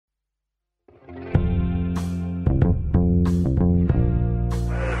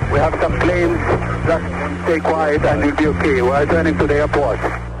have some planes. Just stay quiet and you'll be okay. We're turning to the airport.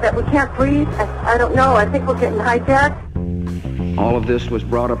 That we can't breathe? I don't know. I think we're getting hijacked. All of this was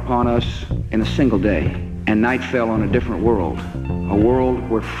brought upon us in a single day, and night fell on a different world, a world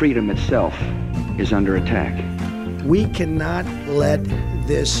where freedom itself is under attack. We cannot let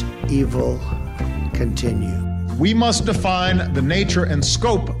this evil continue. We must define the nature and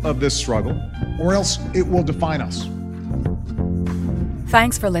scope of this struggle, or else it will define us.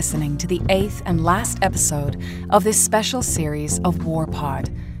 Thanks for listening to the 8th and last episode of this special series of War Pod,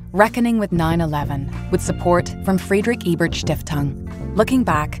 Reckoning with 9/11, with support from Friedrich Ebert Stiftung. Looking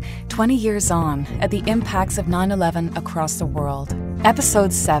back 20 years on at the impacts of 9/11 across the world.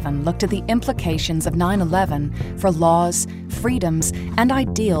 Episode 7 looked at the implications of 9/11 for laws, freedoms, and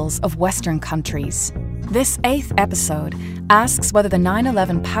ideals of Western countries. This 8th episode asks whether the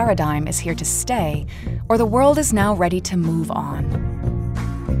 9/11 paradigm is here to stay or the world is now ready to move on.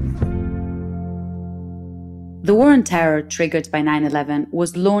 The war on terror triggered by 9/11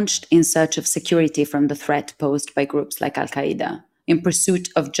 was launched in search of security from the threat posed by groups like Al-Qaeda, in pursuit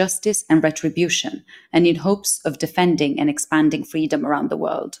of justice and retribution, and in hopes of defending and expanding freedom around the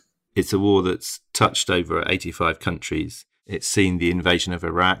world. It's a war that's touched over 85 countries. It's seen the invasion of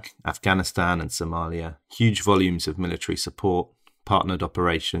Iraq, Afghanistan and Somalia, huge volumes of military support, partnered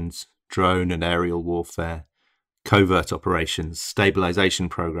operations, drone and aerial warfare, covert operations, stabilization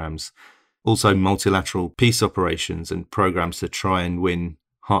programs, also multilateral peace operations and programs to try and win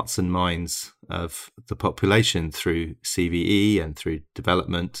hearts and minds of the population through CVE and through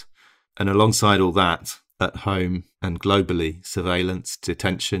development. And alongside all that, at home and globally, surveillance,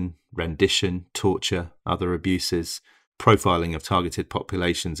 detention, rendition, torture, other abuses, profiling of targeted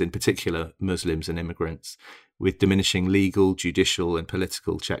populations, in particular Muslims and immigrants, with diminishing legal, judicial and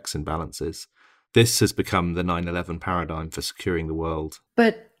political checks and balances. This has become the 9/11 paradigm for securing the world.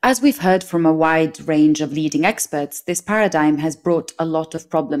 But as we've heard from a wide range of leading experts, this paradigm has brought a lot of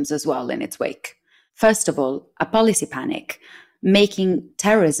problems as well in its wake. First of all, a policy panic, making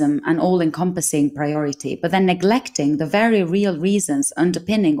terrorism an all-encompassing priority, but then neglecting the very real reasons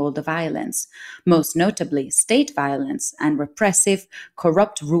underpinning all the violence, most notably state violence and repressive,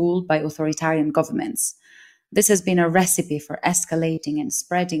 corrupt rule by authoritarian governments. This has been a recipe for escalating and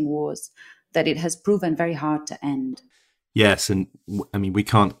spreading wars that it has proven very hard to end. Yes, and I mean, we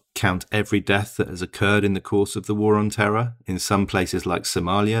can't count every death that has occurred in the course of the war on terror. In some places like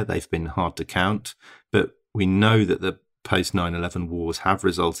Somalia, they've been hard to count, but we know that the post-9/11 wars have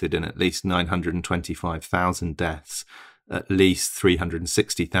resulted in at least 925,000 deaths, at least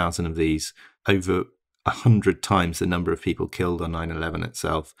 360,000 of these, over 100 times the number of people killed on 9/11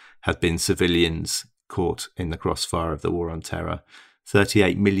 itself, have been civilians caught in the crossfire of the war on terror.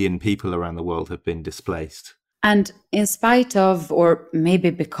 38 million people around the world have been displaced. And in spite of, or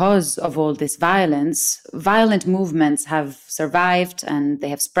maybe because of all this violence, violent movements have survived and they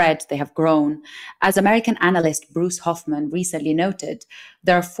have spread, they have grown. As American analyst Bruce Hoffman recently noted,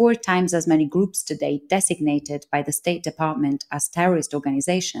 there are 4 times as many groups today designated by the State Department as terrorist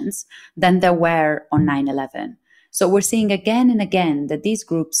organizations than there were on 9/11. So we're seeing again and again that these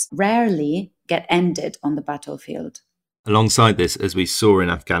groups rarely get ended on the battlefield. Alongside this, as we saw in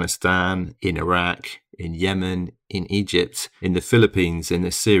Afghanistan, in Iraq, in Yemen, in Egypt, in the Philippines, in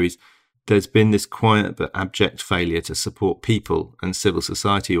this series, there's been this quiet but abject failure to support people and civil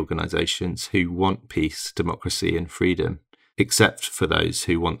society organisations who want peace, democracy and freedom, except for those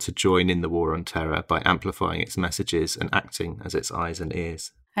who want to join in the war on terror by amplifying its messages and acting as its eyes and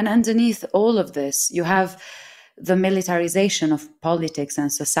ears. And underneath all of this, you have the militarization of politics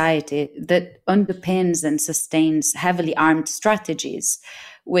and society that underpins and sustains heavily armed strategies,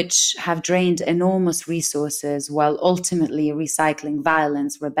 which have drained enormous resources while ultimately recycling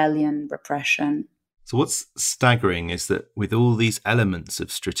violence, rebellion, repression. So what's staggering is that with all these elements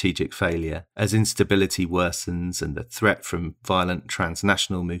of strategic failure, as instability worsens and the threat from violent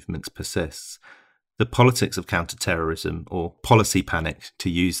transnational movements persists, the politics of counterterrorism, or policy panic, to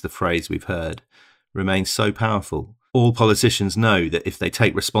use the phrase we've heard, remains so powerful. All politicians know that if they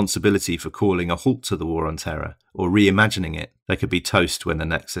take responsibility for calling a halt to the war on terror or reimagining it, they could be toast when the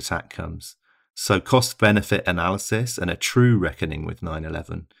next attack comes. So cost-benefit analysis and a true reckoning with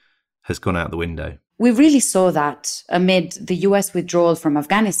 9/11 has gone out the window. We really saw that amid the US withdrawal from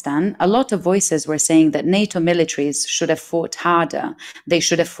Afghanistan. A lot of voices were saying that NATO militaries should have fought harder. They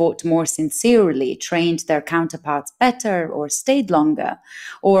should have fought more sincerely, trained their counterparts better, or stayed longer,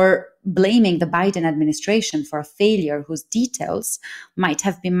 or blaming the Biden administration for a failure whose details might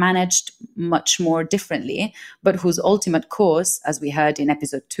have been managed much more differently, but whose ultimate course, as we heard in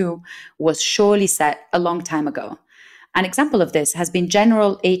episode 2, was surely set a long time ago. An example of this has been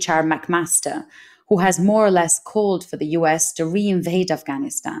General H.R. McMaster, who has more or less called for the US to reinvade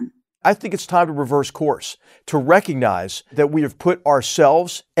Afghanistan. I think it's time to reverse course, to recognize that we have put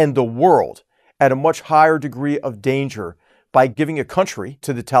ourselves and the world at a much higher degree of danger by giving a country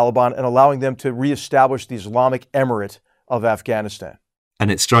to the Taliban and allowing them to reestablish the Islamic Emirate of Afghanistan. And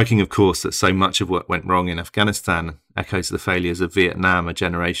it's striking, of course, that so much of what went wrong in Afghanistan echoes the failures of Vietnam a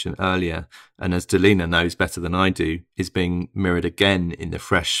generation earlier, and as Delina knows better than I do, is being mirrored again in the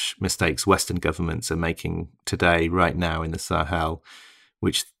fresh mistakes Western governments are making today, right now in the Sahel,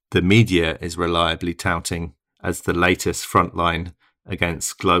 which the media is reliably touting as the latest frontline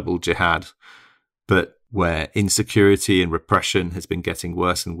against global jihad, but where insecurity and repression has been getting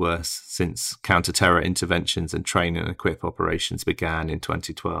worse and worse since counter-terror interventions and train and equip operations began in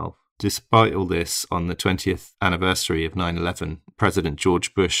 2012. Despite all this, on the 20th anniversary of 9/11, President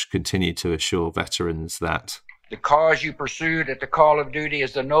George Bush continued to assure veterans that the cause you pursued at the call of duty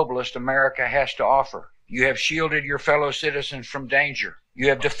is the noblest America has to offer. You have shielded your fellow citizens from danger. You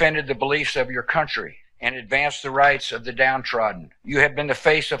have defended the beliefs of your country and advanced the rights of the downtrodden. You have been the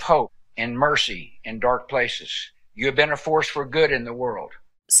face of hope and mercy in dark places. You have been a force for good in the world.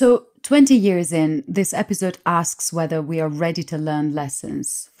 So 20 years in, this episode asks whether we are ready to learn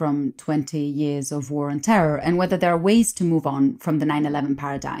lessons from 20 years of war on terror and whether there are ways to move on from the 9/11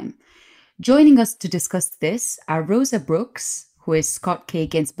 paradigm. Joining us to discuss this are Rosa Brooks, who is Scott K.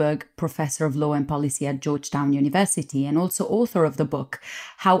 Ginsburg Professor of Law and Policy at Georgetown University and also author of the book,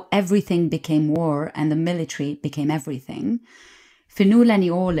 How Everything Became War and the Military Became Everything. Fionnuala Ní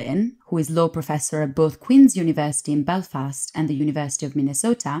Orlainn, who is law professor at both Queen's University in Belfast and the University of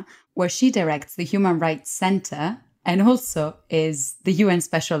Minnesota, where she directs the Human Rights Center and also is the UN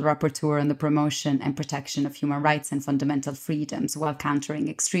Special Rapporteur on the promotion and protection of human rights and fundamental freedoms while countering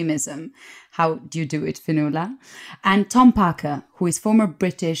extremism. How do you do it, Fionnuala? And Tom Parker, who is former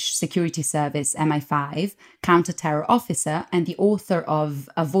British Security Service MI5 counter-terror officer and the author of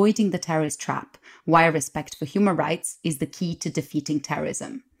Avoiding the Terrorist Trap, Why Respect for Human Rights is the Key to Defeating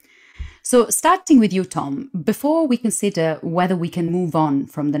Terrorism. So starting with you, Tom, before we consider whether we can move on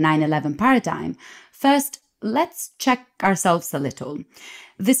from the 9/11 paradigm, first, let's check ourselves a little.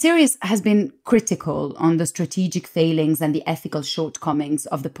 The series has been critical on the strategic failings and the ethical shortcomings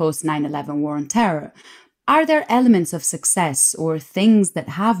of the post-9/11 war on terror. Are there elements of success or things that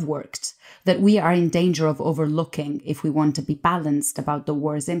have worked that we are in danger of overlooking if we want to be balanced about the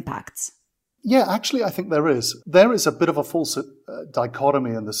war's impacts? Yeah, actually, I think there is. There is a bit of a false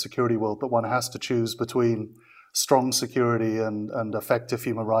dichotomy in the security world that one has to choose between strong security and effective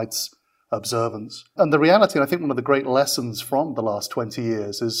human rights observance. And the reality, and I think one of the great lessons from the last 20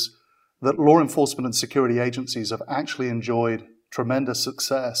 years is that law enforcement and security agencies have actually enjoyed tremendous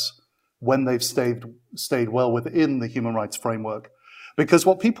success when they've stayed well within the human rights framework. Because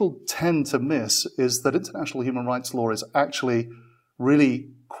what people tend to miss is that international human rights law is actually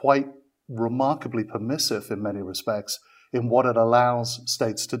really quite remarkably permissive in many respects in what it allows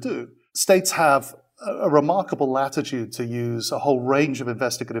states to do. States have a remarkable latitude to use a whole range of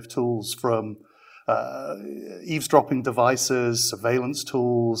investigative tools from eavesdropping devices, surveillance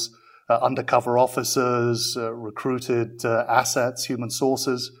tools, undercover officers, recruited assets, human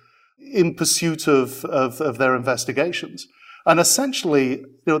sources, in pursuit of their investigations. And essentially,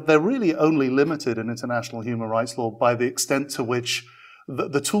 they're really only limited in international human rights law by the extent to which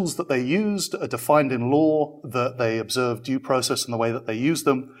the tools that they used are defined in law, that they observe due process in the way that they use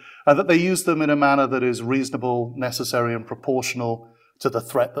them, and that they use them in a manner that is reasonable, necessary, and proportional to the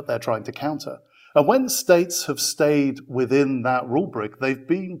threat that they're trying to counter. And when states have stayed within that rubric, they've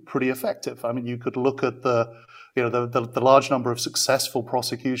been pretty effective. I mean, you could look at the large number of successful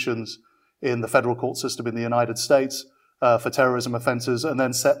prosecutions in the federal court system in the United States for terrorism offenses, and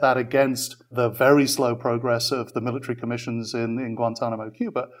then set that against the very slow progress of the military commissions in Guantanamo,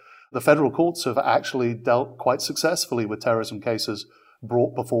 Cuba. The federal courts have actually dealt quite successfully with terrorism cases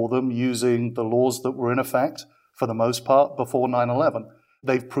brought before them using the laws that were in effect, for the most part, before 9/11.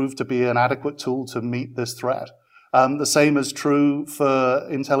 They've proved to be an adequate tool to meet this threat. The same is true for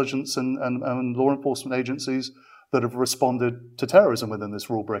intelligence and law enforcement agencies that have responded to terrorism within this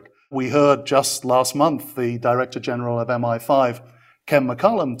rubric. We heard just last month the Director General of MI5, Ken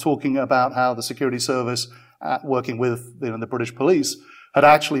McCullum, talking about how the security service, working with the British police, had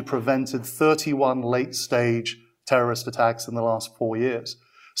actually prevented 31 late-stage terrorist attacks in the last 4 years.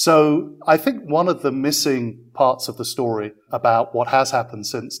 So I think one of the missing parts of the story about what has happened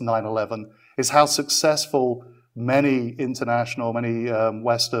since 9/11 is how successful many international, many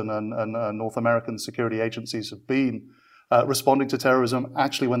Western and North American security agencies have been responding to terrorism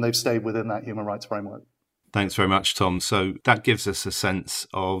actually when they've stayed within that human rights framework. Thanks very much, Tom. So that gives us a sense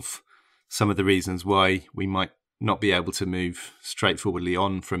of some of the reasons why we might not be able to move straightforwardly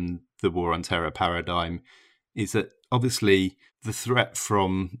on from the war on terror paradigm, is that obviously the threat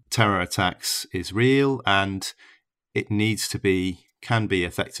from terror attacks is real and it can be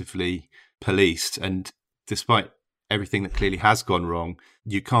effectively policed. And despite everything that clearly has gone wrong,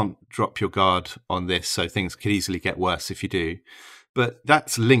 you can't drop your guard on this. So things could easily get worse if you do. But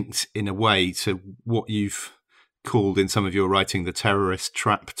that's linked in a way to what you've called in some of your writing the terrorist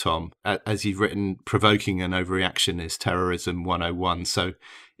trap, Tom. As you've written, provoking an overreaction is terrorism 101. So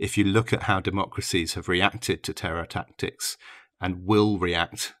if you look at how democracies have reacted to terror tactics and will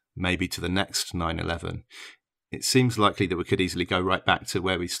react maybe to the next 9/11, it seems likely that we could easily go right back to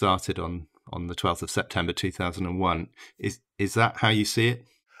where we started on the 12th of September 2001. Is that how you see it?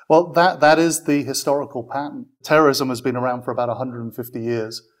 Well, that is the historical pattern. Terrorism has been around for about 150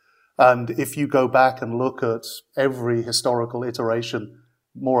 years. And if you go back and look at every historical iteration,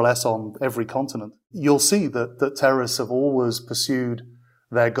 more or less on every continent, you'll see that terrorists have always pursued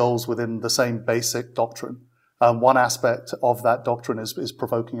their goals within the same basic doctrine. One aspect of that doctrine is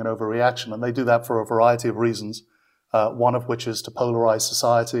provoking an overreaction, and they do that for a variety of reasons. One of which is to polarize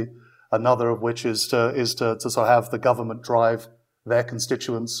society, another of which is to sort of have the government drive their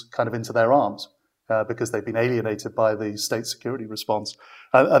constituents kind of into their arms because they've been alienated by the state security response.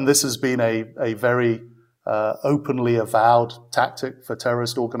 And this has been a very openly avowed tactic for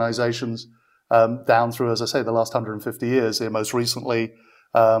terrorist organizations down through, as I say, the last 150 years. Here, most recently,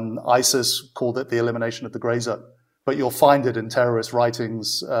 ISIS called it the elimination of the gray zone. But you'll find it in terrorist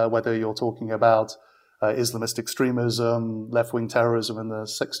writings, whether you're talking about Islamist extremism, left-wing terrorism in the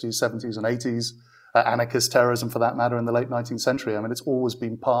 60s, 70s, and 80s, anarchist terrorism, for that matter, in the late 19th century. I mean, it's always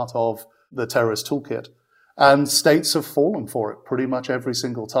been part of the terrorist toolkit. And states have fallen for it pretty much every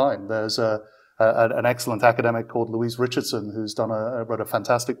single time. There's an excellent academic called Louise Richardson who's wrote a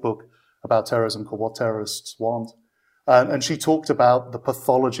fantastic book about terrorism called What Terrorists Want. And she talked about the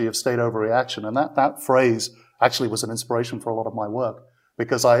pathology of state overreaction. And that phrase actually was an inspiration for a lot of my work,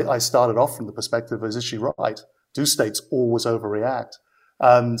 because I started off from the perspective of, is she right? Do states always overreact?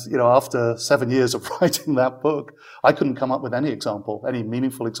 And, after 7 years of writing that book, I couldn't come up with any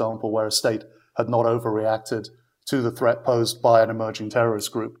meaningful example where a state had not overreacted to the threat posed by an emerging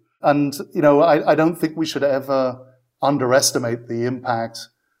terrorist group. And, I don't think we should ever underestimate the impact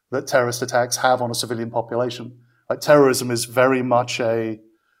that terrorist attacks have on a civilian population. Terrorism is very much a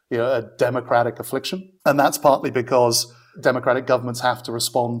democratic affliction. And that's partly because democratic governments have to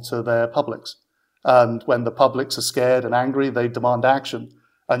respond to their publics. And when the publics are scared and angry, they demand action.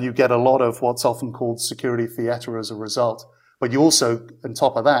 And you get a lot of what's often called security theater as a result. But you also, on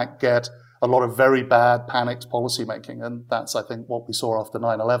top of that, get a lot of very bad panicked policymaking. And that's, I think, what we saw after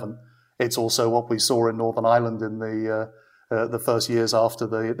 9/11. It's also what we saw in Northern Ireland in the first years after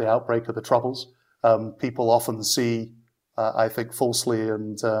the outbreak of the Troubles. People often see, I think falsely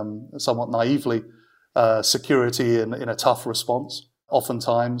and somewhat naively, security in a tough response.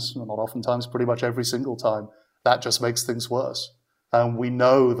 Oftentimes, not oftentimes, pretty much every single time, that just makes things worse. And we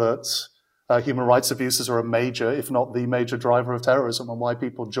know that human rights abuses are a major, if not the major driver of terrorism and why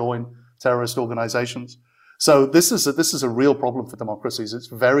people join terrorist organizations. So this is a real problem for democracies. It's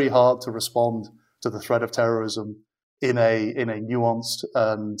very hard to respond to the threat of terrorism in a nuanced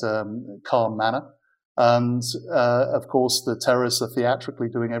and calm manner. And of course, the terrorists are theatrically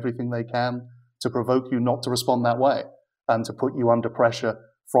doing everything they can to provoke you not to respond that way, and to put you under pressure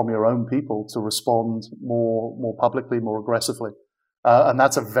from your own people to respond more publicly, more aggressively. And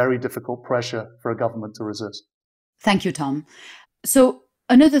that's a very difficult pressure for a government to resist. Thank you, Tom. So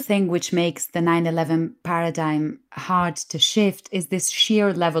another thing which makes the 9/11 paradigm hard to shift is this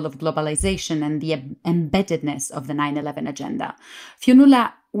sheer level of globalization and the embeddedness of the 9/11 agenda.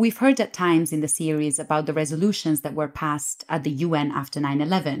 Fionnuala, we've heard at times in the series about the resolutions that were passed at the UN after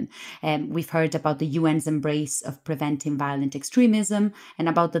 9/11. We've heard about the UN's embrace of preventing violent extremism and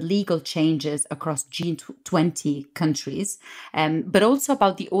about the legal changes across G20 countries, but also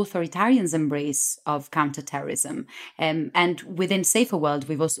about the authoritarian's embrace of counterterrorism. And within Safer World,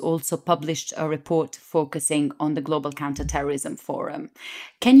 we've also published a report focusing on the Global Counterterrorism Forum.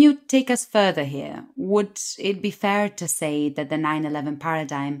 Can you take us further here? Would it be fair to say that the 9/11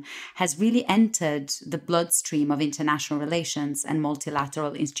 paradigm has really entered the bloodstream of international relations and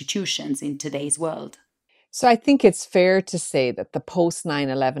multilateral institutions in today's world? So I think it's fair to say that the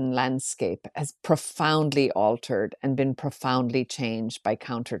post-9/11 landscape has profoundly altered and been profoundly changed by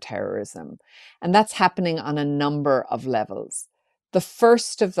counterterrorism. And that's happening on a number of levels. The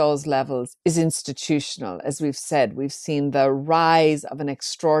first of those levels is institutional. As we've said, we've seen the rise of an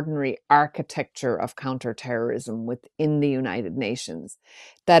extraordinary architecture of counterterrorism within the United Nations.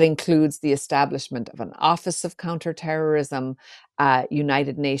 That includes the establishment of an Office of Counterterrorism, a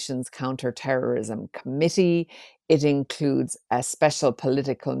United Nations Counterterrorism Committee. It includes a special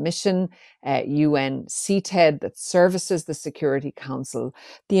political mission, UN CTED, that services the Security Council.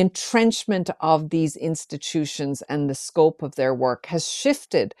 The entrenchment of these institutions and the scope of their work has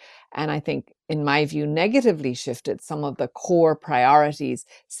shifted, and I think, in my view, negatively shifted some of the core priorities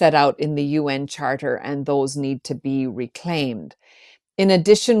set out in the UN Charter, and those need to be reclaimed. In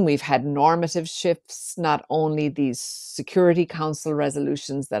addition, we've had normative shifts, not only these Security Council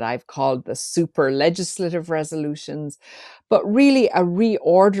resolutions that I've called the super legislative resolutions, but really a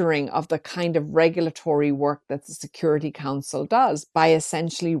reordering of the kind of regulatory work that the Security Council does by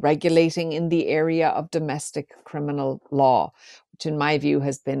essentially regulating in the area of domestic criminal law, which in my view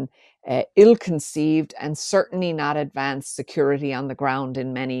has been ill-conceived and certainly not advanced security on the ground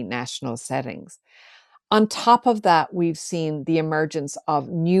in many national settings. On top of that, we've seen the emergence of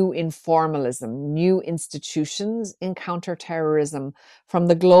new informalism, new institutions in counterterrorism, from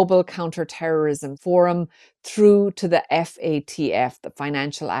the Global Counterterrorism Forum through to the FATF, the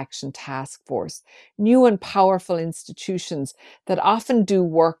Financial Action Task Force, new and powerful institutions that often do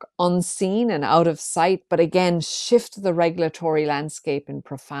work unseen and out of sight, but again, shift the regulatory landscape in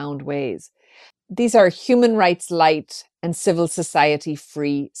profound ways. These are human rights light and civil society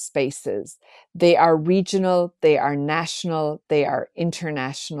free spaces. They are regional, they are national, they are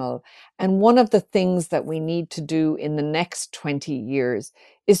international. And one of the things that we need to do in the next 20 years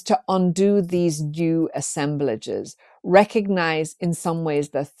is to undo these new assemblages, recognize in some ways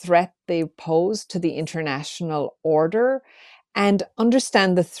the threat they pose to the international order, and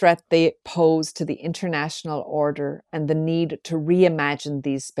understand the threat they pose to the international order and the need to reimagine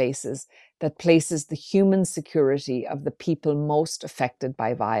these spaces that places the human security of the people most affected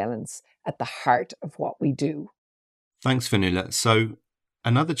by violence at the heart of what we do. Thanks, Fionnuala. So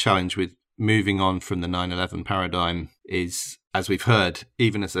another challenge with moving on from the 9/11 paradigm is, as we've heard,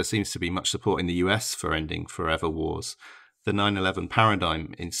 even as there seems to be much support in the US for ending forever wars, the 9/11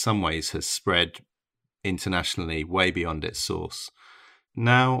 paradigm in some ways has spread internationally way beyond its source.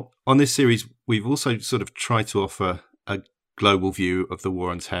 Now, on this series, we've also sort of tried to offer a global view of the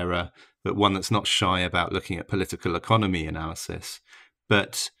war on terror, but one that's not shy about looking at political economy analysis.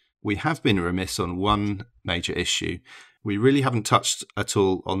 But we have been remiss on one major issue. We really haven't touched at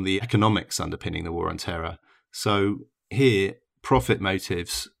all on the economics underpinning the war on terror. So here, profit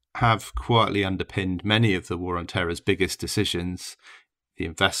motives have quietly underpinned many of the war on terror's biggest decisions, the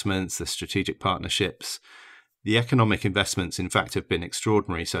investments, the strategic partnerships. The economic investments, in fact, have been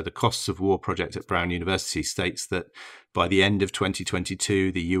extraordinary. So the Costs of War project at Brown University states that by the end of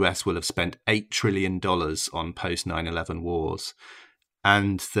 2022, the US will have spent $8 trillion on post-9/11 wars,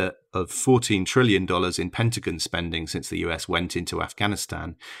 and that of $14 trillion in Pentagon spending since the US went into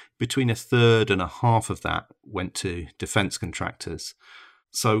Afghanistan, between a third and a half of that went to defense contractors.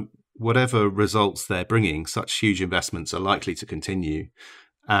 So whatever results they're bringing, such huge investments are likely to continue,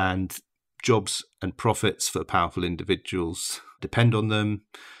 and jobs and profits for powerful individuals depend on them.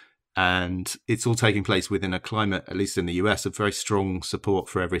 And it's all taking place within a climate, at least in the US, of very strong support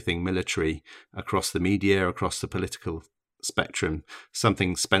for everything military across the media, across the political spectrum,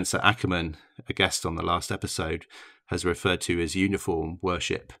 something Spencer Ackerman, a guest on the last episode, has referred to as uniform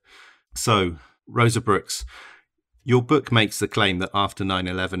worship. So, Rosa Brooks, your book makes the claim that after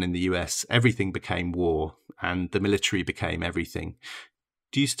 9/11 in the US, everything became war and the military became everything.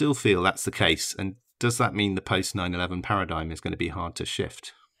 Do you still feel that's the case? And does that mean the post-9/11 paradigm is going to be hard to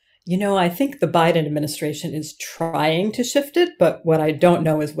shift? You know, I think the Biden administration is trying to shift it, but what I don't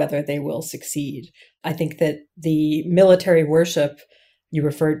know is whether they will succeed. I think that the military worship you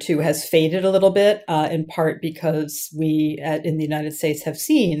referred to has faded a little bit, in part because we in the United States have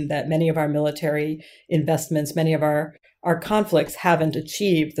seen that many of our military investments, many of our conflicts haven't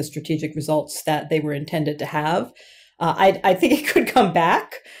achieved the strategic results that they were intended to have. I think it could come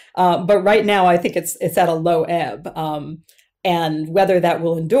back, but right now I think it's at a low ebb. And whether that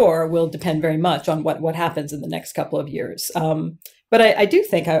will endure will depend very much on what happens in the next couple of years. But I do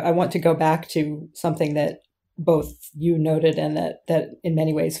think I want to go back to something that both you noted and that in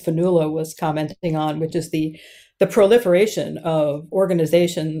many ways Fionnuala was commenting on, which is the proliferation of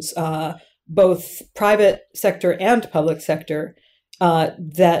organizations, both private sector and public sector,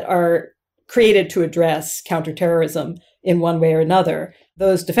 that are created to address counterterrorism in one way or another.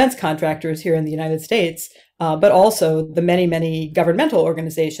 those defense contractors here in the United States, but also the many, many governmental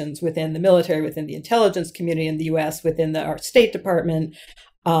organizations within the military, within the intelligence community in the U.S., within our State Department,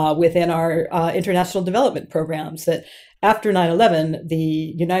 within our international development programs, that after 9/11,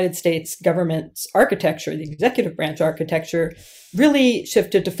 the United States government's architecture, the executive branch architecture, really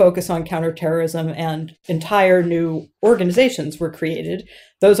shifted to focus on counterterrorism, and entire new organizations were created.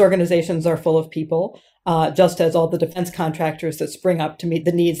 Those organizations are full of people, just as all the defense contractors that spring up to meet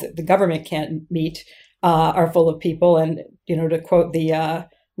the needs that the government can't meet are full of people. And, to quote the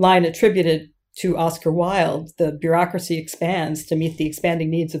line attributed to Oscar Wilde, the bureaucracy expands to meet the expanding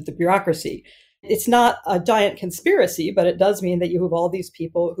needs of the bureaucracy. It's not a giant conspiracy, but it does mean that you have all these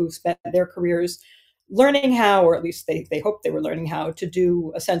people who spent their careers learning how, or at least they hope they were learning how, to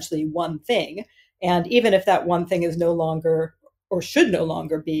do essentially one thing. And even if that one thing is no longer, or should no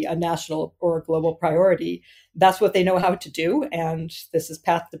longer be, a national or a global priority, that's what they know how to do. And this is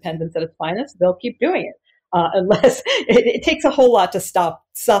path dependence at its finest. They'll keep doing it unless it takes a whole lot to stop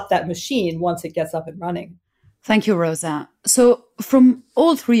that machine once it gets up and running. Thank you, Rosa. So from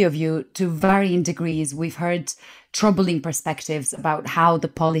all three of you, to varying degrees, we've heard troubling perspectives about how the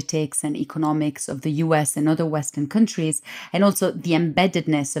politics and economics of the US and other Western countries, and also the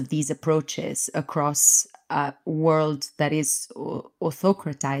embeddedness of these approaches across a world that is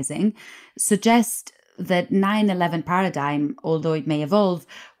autocratizing, suggest that 9/11 paradigm, although it may evolve,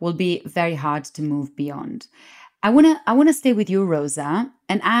 will be very hard to move beyond. I want to stay with you, Rosa,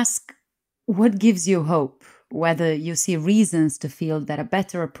 and ask what gives you hope, whether you see reasons to feel that a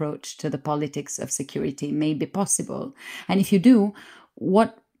better approach to the politics of security may be possible. And if you do,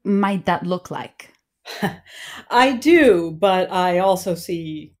 what might that look like? I do, but I also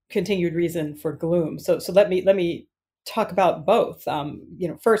see continued reason for gloom. So let me talk about both.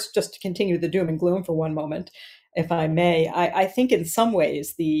 First, just to continue the doom and gloom for one moment, if I may, I think in some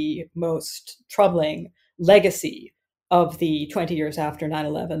ways the most troubling legacy of the 20 years after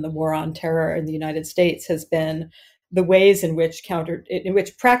 9/11, the war on terror in the United States, has been the ways in which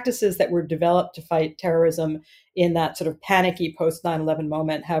practices that were developed to fight terrorism in that sort of panicky post 9/11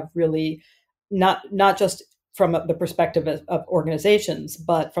 moment have really not just from the perspective of organizations,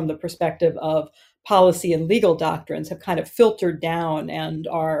 but from the perspective of policy and legal doctrines, have kind of filtered down and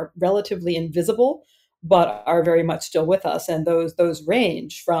are relatively invisible, but are very much still with us. And those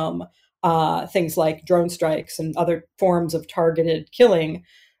range from things like drone strikes and other forms of targeted killing,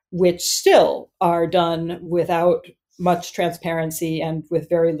 which still are done without much transparency and with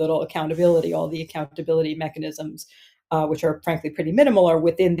very little accountability. All the accountability mechanisms, which are frankly pretty minimal, are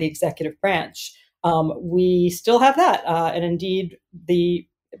within the executive branch. We still have that. And indeed, the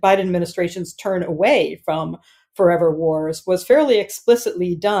Biden administration's turn away from forever wars was fairly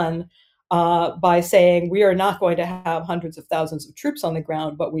explicitly done by saying we are not going to have hundreds of thousands of troops on the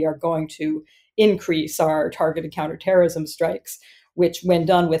ground, but we are going to increase our targeted counterterrorism strikes, which, when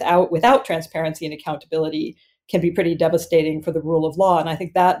done without transparency and accountability, can be pretty devastating for the rule of law. And I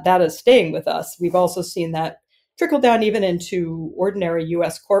think that is staying with us. We've also seen that trickle down even into ordinary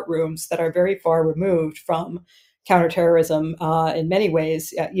U.S. courtrooms that are very far removed from counterterrorism in many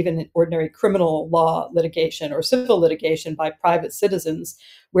ways, even in ordinary criminal law litigation or civil litigation by private citizens,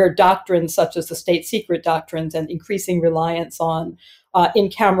 where doctrines such as the state secret doctrines and increasing reliance on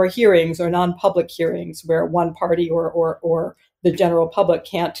in-camera hearings or non-public hearings where one party or the general public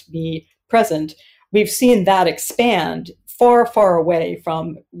can't be present, we've seen that expand far, far away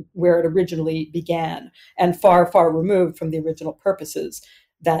from where it originally began and far, far removed from the original purposes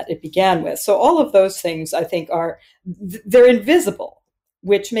that it began with. So all of those things, I think, they're invisible,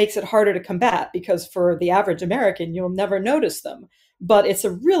 which makes it harder to combat, because for the average American, you'll never notice them. But it's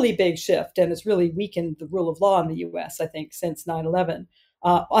a really big shift, and it's really weakened the rule of law in the U.S., I think, since 9/11.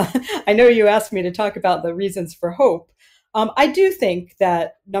 I know you asked me to talk about the reasons for hope. I do think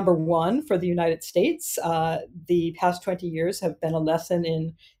that, number one, for the United States, the past 20 years have been a lesson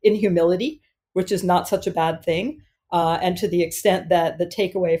in humility, which is not such a bad thing. And to the extent that the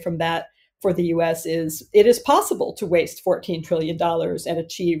takeaway from that for the U.S. is it is possible to waste $14 trillion and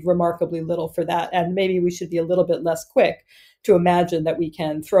achieve remarkably little for that. And maybe we should be a little bit less quick to imagine that we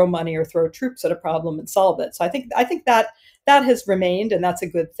can throw money or throw troops at a problem and solve it. So I think that has remained, and that's a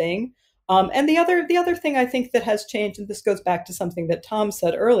good thing. And the other thing I think that has changed, and this goes back to something that Tom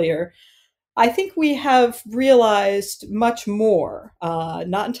said earlier, I think we have realized much more,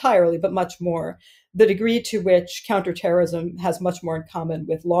 not entirely, but much more, the degree to which counterterrorism has much more in common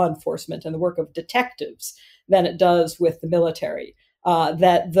with law enforcement and the work of detectives than it does with the military.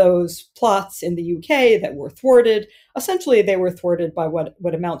 That those plots in the UK that were thwarted, essentially they were thwarted by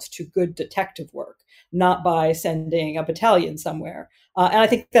what amounts to good detective work. not by sending a battalion somewhere. And I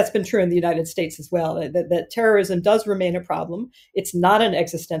think that's been true in the United States as well, that terrorism does remain a problem. It's not an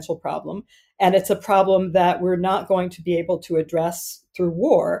existential problem. And it's a problem that we're not going to be able to address through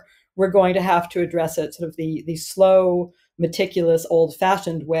war. We're going to have to address it sort of the slow, meticulous,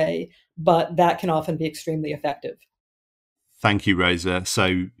 old-fashioned way, but that can often be extremely effective. Thank you, Rosa.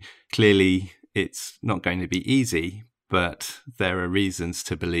 So clearly it's not going to be easy, but there are reasons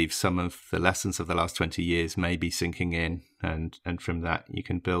to believe some of the lessons of the last 20 years may be sinking in, and from that you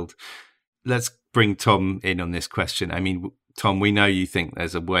can build. Let's bring Tom in on this question. I mean, Tom, we know you think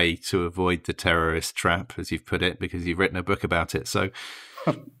there's a way to avoid the terrorist trap, as you've put it, because you've written a book about it. So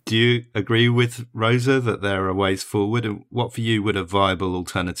do you agree with Rosa that there are ways forward? And what for you would a viable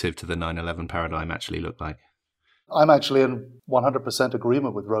alternative to the 9/11 paradigm actually look like? I'm actually in 100%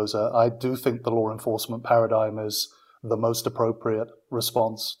 agreement with Rosa. I do think the law enforcement paradigm is the most appropriate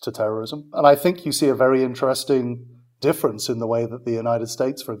response to terrorism. And I think you see a very interesting difference in the way that the United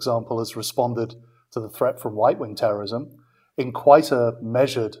States, for example, has responded to the threat from right-wing terrorism in quite a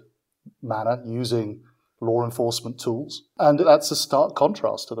measured manner using law enforcement tools. And that's a stark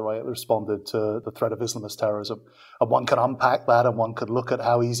contrast to the way it responded to the threat of Islamist terrorism. And one can unpack that, and one could look at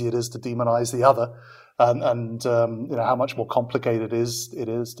how easy it is to demonize the other, and how much more complicated it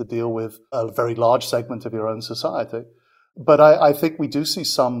is to deal with a very large segment of your own society. But I think we do see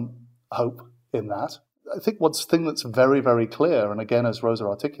some hope in that. I think one thing that's very, very clear, and again, as Rosa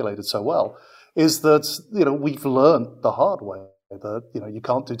articulated so well, is that, we've learned the hard way that, you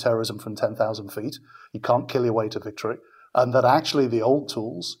can't do terrorism from 10,000 feet. You can't kill your way to victory. And that actually the old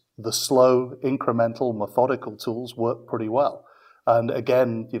tools, the slow, incremental, methodical tools work pretty well. And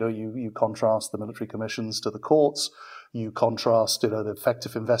again, you contrast the military commissions to the courts. You contrast, the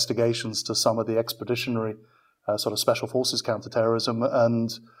effective investigations to some of the expeditionary sort of special forces counterterrorism,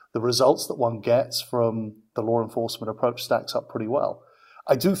 and the results that one gets from the law enforcement approach stacks up pretty well.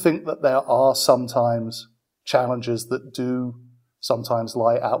 I do think that there are sometimes challenges that do sometimes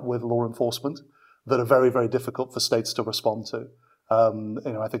lie out with law enforcement that are very, very difficult for states to respond to.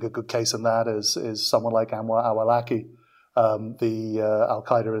 I think a good case in that is someone like Anwar al-Awlaki, the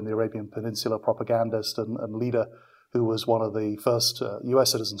Al-Qaeda in the Arabian Peninsula propagandist and leader, who was one of the first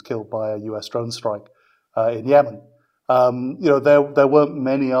U.S. citizens killed by a U.S. drone strike in Yemen. There weren't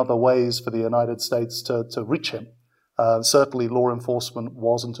many other ways for the United States to reach him. Certainly law enforcement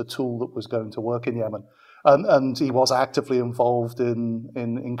wasn't a tool that was going to work in Yemen. And he was actively involved in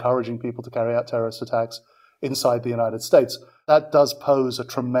encouraging people to carry out terrorist attacks inside the United States. That does pose a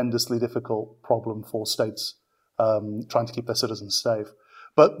tremendously difficult problem for states trying to keep their citizens safe.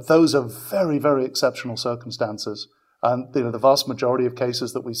 But those are very, very exceptional circumstances. And the vast majority of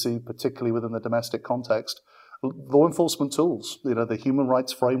cases that we see, particularly within the domestic context, law enforcement tools, the human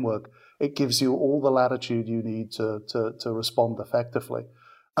rights framework, it gives you all the latitude you need to respond effectively.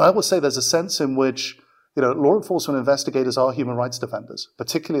 And I would say there's a sense in which law enforcement investigators are human rights defenders,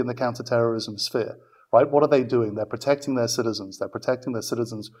 particularly in the counterterrorism sphere, right? What are they doing? They're protecting their citizens. They're protecting their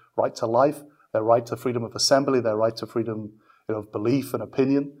citizens' right to life, their right to freedom of assembly, their right to freedom of belief and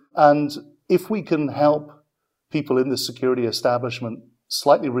opinion. And if we can help people in the security establishment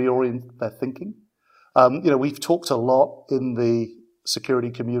slightly reorient their thinking, we've talked a lot in the security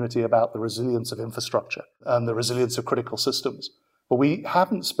community about the resilience of infrastructure and the resilience of critical systems. But we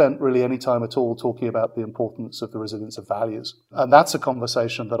haven't spent really any time at all talking about the importance of the resilience of values. And that's a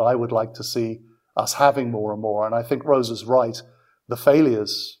conversation that I would like to see us having more and more. And I think Rosa's right. The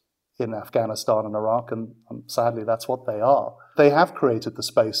failures in Afghanistan and Iraq, and sadly that's what they are, they have created the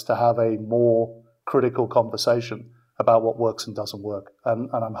space to have a more critical conversation about what works and doesn't work. And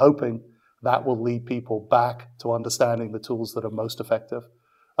I'm hoping that will lead people back to understanding the tools that are most effective.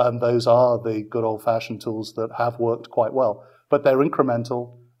 And those are the good old-fashioned tools that have worked quite well. But they're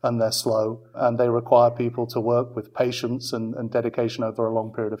incremental and they're slow, and they require people to work with patience and dedication over a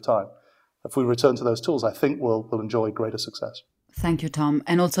long period of time. If we return to those tools, I think we'll enjoy greater success. Thank you, Tom.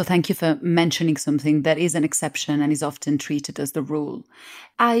 And also thank you for mentioning something that is an exception and is often treated as the rule.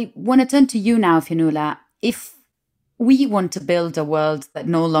 I want to turn to you now, Fionnuala. If we want to build a world that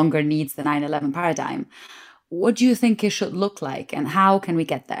no longer needs the 9/11 paradigm, what do you think it should look like, and how can we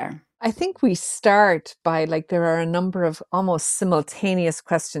get there? I think we start by, there are a number of almost simultaneous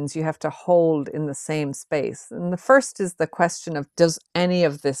questions you have to hold in the same space. And the first is the question of, does any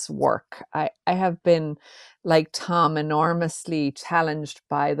of this work? I have been, like Tom, enormously challenged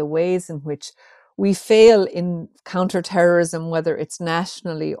by the ways in which we fail in counterterrorism, whether it's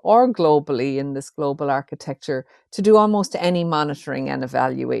nationally or globally in this global architecture, to do almost any monitoring and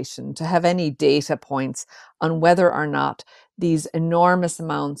evaluation, to have any data points on whether or not these enormous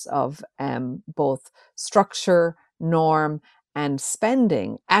amounts of both structure, norm, and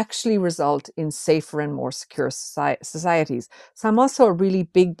spending actually result in safer and more secure societies. So I'm also a really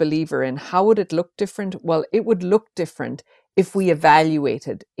big believer in how would it look different? Well, it would look different if we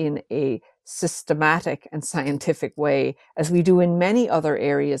evaluated in a systematic and scientific way, as we do in many other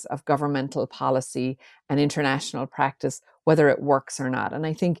areas of governmental policy and international practice, whether it works or not. And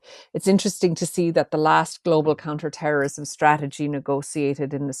I think it's interesting to see that the last global counterterrorism strategy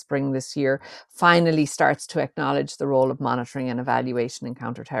negotiated in the spring this year finally starts to acknowledge the role of monitoring and evaluation in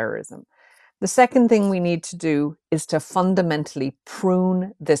counterterrorism. The second thing we need to do is to fundamentally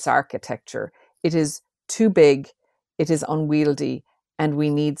prune this architecture. It is too big, it is unwieldy, and we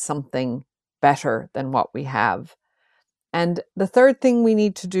need something better than what we have. And the third thing we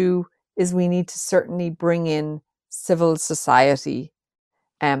need to do is we need to certainly bring in civil society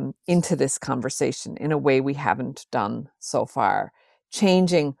into this conversation in a way we haven't done so far,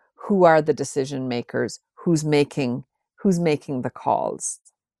 changing who are the decision makers, who's making the calls.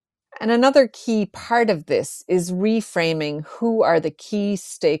 And another key part of this is reframing who are the key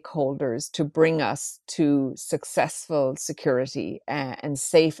stakeholders to bring us to successful security and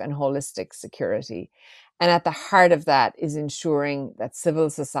safe and holistic security. And at the heart of that is ensuring that civil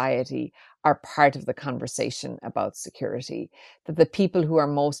society are part of the conversation about security, that the people who are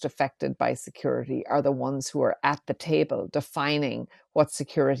most affected by security are the ones who are at the table defining what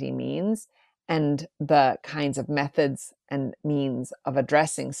security means and the kinds of methods and means of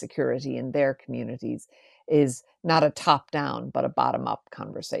addressing security in their communities is not a top-down, but a bottom-up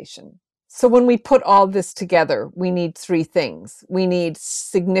conversation. So when we put all this together, we need three things. We need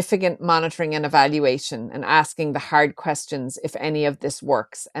significant monitoring and evaluation and asking the hard questions if any of this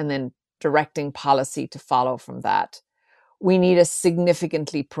works, and then directing policy to follow from that. We need a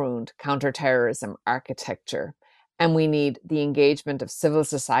significantly pruned counterterrorism architecture. And we need the engagement of civil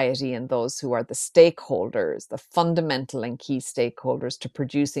society and those who are the stakeholders, the fundamental and key stakeholders to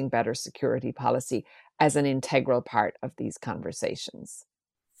producing better security policy as an integral part of these conversations.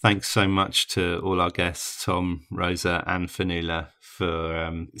 Thanks so much to all our guests, Tom, Rosa, and Fionnuala,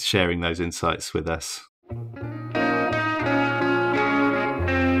 for sharing those insights with us.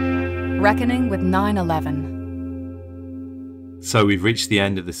 Reckoning with 9/11. So we've reached the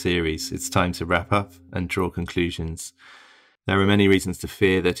end of the series. It's time to wrap up and draw conclusions. There are many reasons to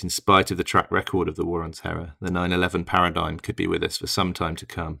fear that in spite of the track record of the war on terror, the 9/11 paradigm could be with us for some time to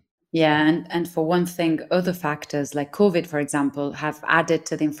come. Yeah, and for one thing, other factors like COVID, for example, have added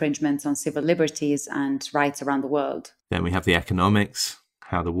to the infringements on civil liberties and rights around the world. Then we have the economics,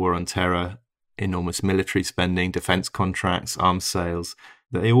 how the war on terror, enormous military spending, defence contracts, arms sales,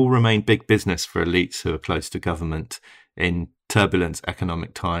 they all remain big business for elites who are close to government in turbulent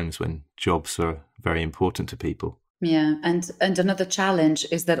economic times when jobs are very important to people. Yeah, and another challenge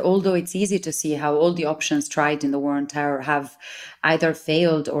is that although it's easy to see how all the options tried in the war on terror have either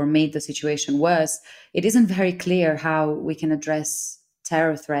failed or made the situation worse, it isn't very clear how we can address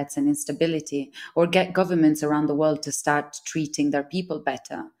terror threats and instability or get governments around the world to start treating their people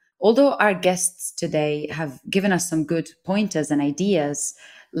better. Although our guests today have given us some good pointers and ideas,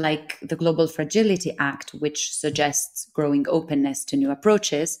 like the Global Fragility Act, which suggests growing openness to new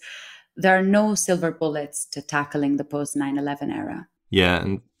approaches, there are no silver bullets to tackling the post-9/11 era. Yeah,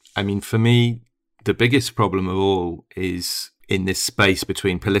 and I mean, for me, the biggest problem of all is in this space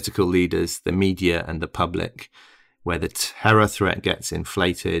between political leaders, the media, and the public, where the terror threat gets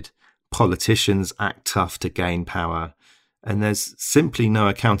inflated, politicians act tough to gain power, and there's simply no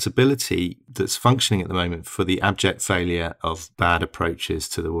accountability that's functioning at the moment for the abject failure of bad approaches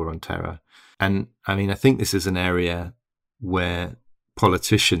to the war on terror. And I mean, I think this is an area where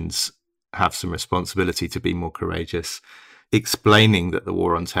politicians have some responsibility to be more courageous, explaining that the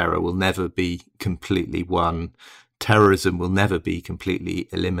war on terror will never be completely won, terrorism will never be completely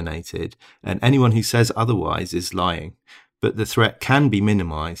eliminated, and anyone who says otherwise is lying. But the threat can be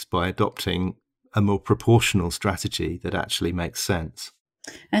minimized by adopting a more proportional strategy that actually makes sense.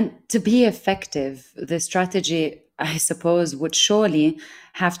 And to be effective, the strategy, I suppose, would surely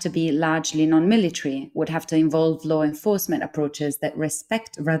have to be largely non-military, would have to involve law enforcement approaches that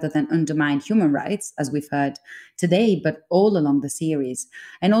respect rather than undermine human rights, as we've heard today, but all along the series.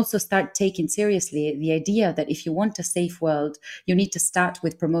 And also start taking seriously the idea that if you want a safe world, you need to start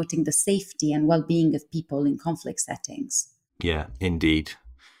with promoting the safety and well-being of people in conflict settings. Yeah, indeed.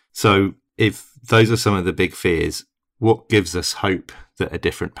 So if those are some of the big fears, what gives us hope that a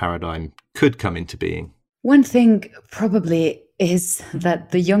different paradigm could come into being? One thing probably is that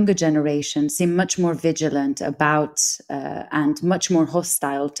the younger generation seem much more vigilant about and much more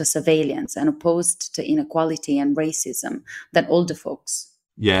hostile to surveillance and opposed to inequality and racism than older folks.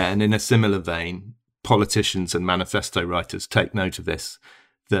 Yeah, and in a similar vein, politicians and manifesto writers take note of this,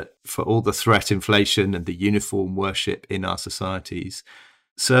 that for all the threat inflation and the uniform worship in our societies,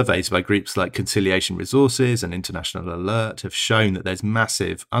 surveys by groups like Conciliation Resources and International Alert have shown that there's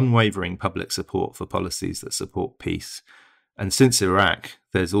massive, unwavering public support for policies that support peace. And since Iraq,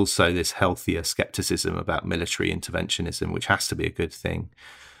 there's also this healthier skepticism about military interventionism, which has to be a good thing.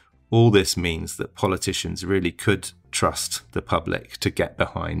 All this means that politicians really could trust the public to get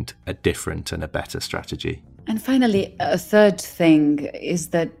behind a different and a better strategy. And finally, a third thing is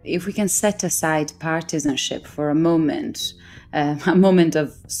that if we can set aside partisanship for a moment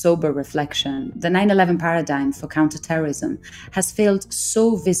of sober reflection, the 9/11 paradigm for counterterrorism has failed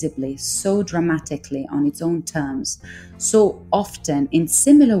so visibly, so dramatically on its own terms, so often in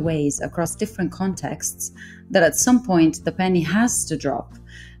similar ways across different contexts, that at some point the penny has to drop,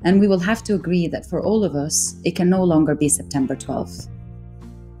 and we will have to agree that for all of us, it can no longer be September 12th.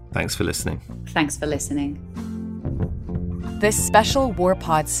 Thanks for listening. Thanks for listening. This special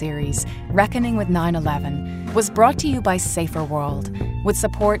WarPod series, Reckoning with 9/11, was brought to you by Safer World, with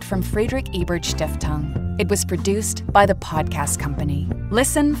support from Friedrich Ebert Stiftung. It was produced by The Podcast Company.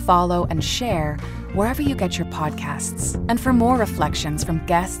 Listen, follow, and share wherever you get your podcasts. And for more reflections from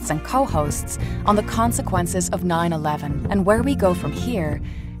guests and co-hosts on the consequences of 9/11 and where we go from here,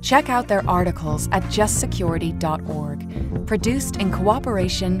 check out their articles at justsecurity.org, produced in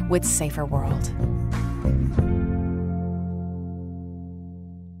cooperation with Safer World.